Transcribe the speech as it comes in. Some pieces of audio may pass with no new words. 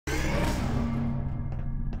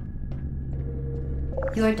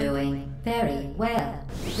You're doing very well.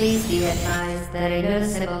 Please be advised that a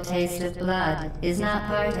noticeable taste of blood is not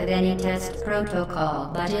part of any test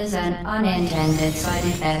protocol, but is an unintended side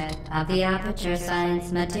effect of the Aperture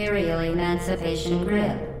Science Material Emancipation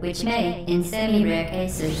Grill, which may, in semi-rare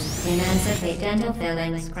cases, emancipate dental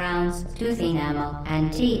fillings, crowns, tooth enamel,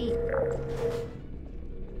 and teeth.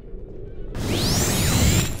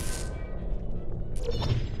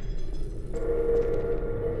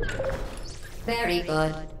 Very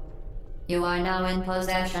good. You are now in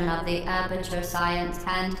possession of the Aperture Science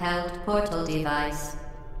handheld portal device.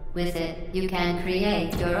 With it, you can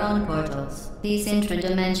create your own portals. These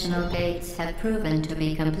intradimensional gates have proven to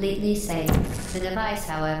be completely safe. The device,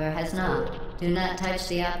 however, has not. Do not touch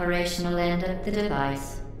the operational end of the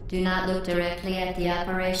device. Do not look directly at the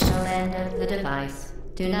operational end of the device.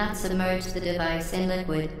 Do not submerge the device in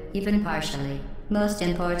liquid, even partially. Most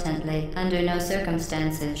importantly, under no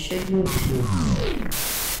circumstances should you